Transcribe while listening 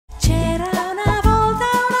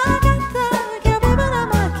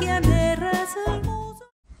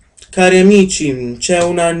Cari amici, c'è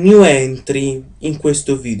una new entry in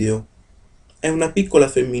questo video. È una piccola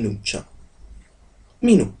femminuccia.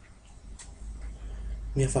 Minu.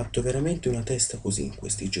 Mi ha fatto veramente una testa così in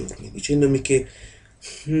questi giorni, dicendomi che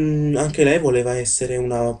anche lei voleva essere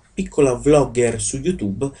una piccola vlogger su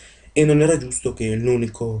YouTube e non era giusto che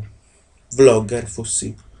l'unico vlogger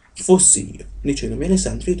fossi io, dicendomi: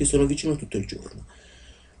 Alessandro, io ti sono vicino tutto il giorno.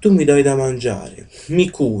 Tu mi dai da mangiare, mi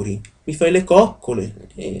curi, mi fai le coccole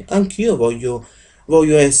e anch'io voglio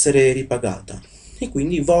essere ripagata e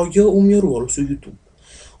quindi voglio un mio ruolo su YouTube.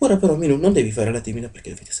 Ora però Minu, non devi fare la timida, perché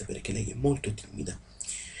dovete sapere che lei è molto timida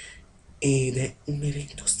ed è un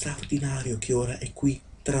evento straordinario che ora è qui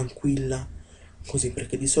tranquilla così,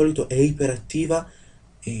 perché di solito è iperattiva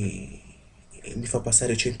e mi fa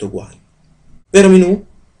passare 100 guai. Vero Minu?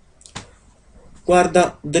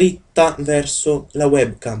 Guarda dritta verso la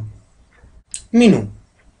webcam. Minu.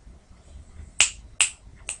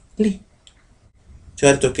 Lì.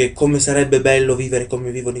 Certo che come sarebbe bello vivere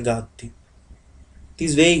come vivono i gatti. Ti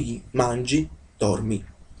svegli, mangi, dormi.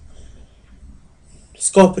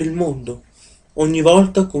 Scopri il mondo, ogni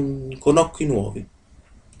volta con occhi nuovi.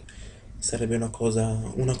 Sarebbe una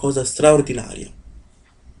cosa straordinaria.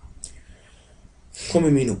 Come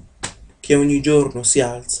Minu, che ogni giorno si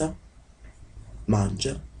alza,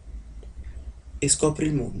 mangia e scopre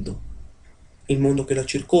il mondo che la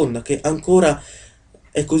circonda, che ancora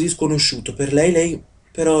è così sconosciuto per lei. Lei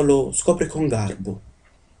però lo scopre con garbo,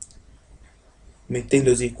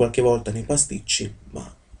 mettendosi qualche volta nei pasticci,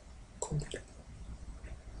 ma con garbo.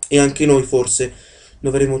 E anche noi forse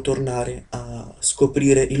dovremo tornare a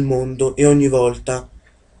scoprire il mondo e ogni volta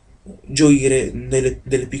gioire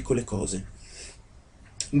delle piccole cose.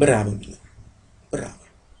 Bravo Milo, bravo.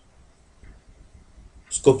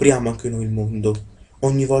 Scopriamo anche noi il mondo,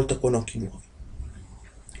 ogni volta con occhi nuovi.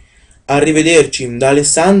 Arrivederci da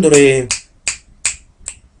Alessandro e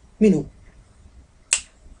Minu.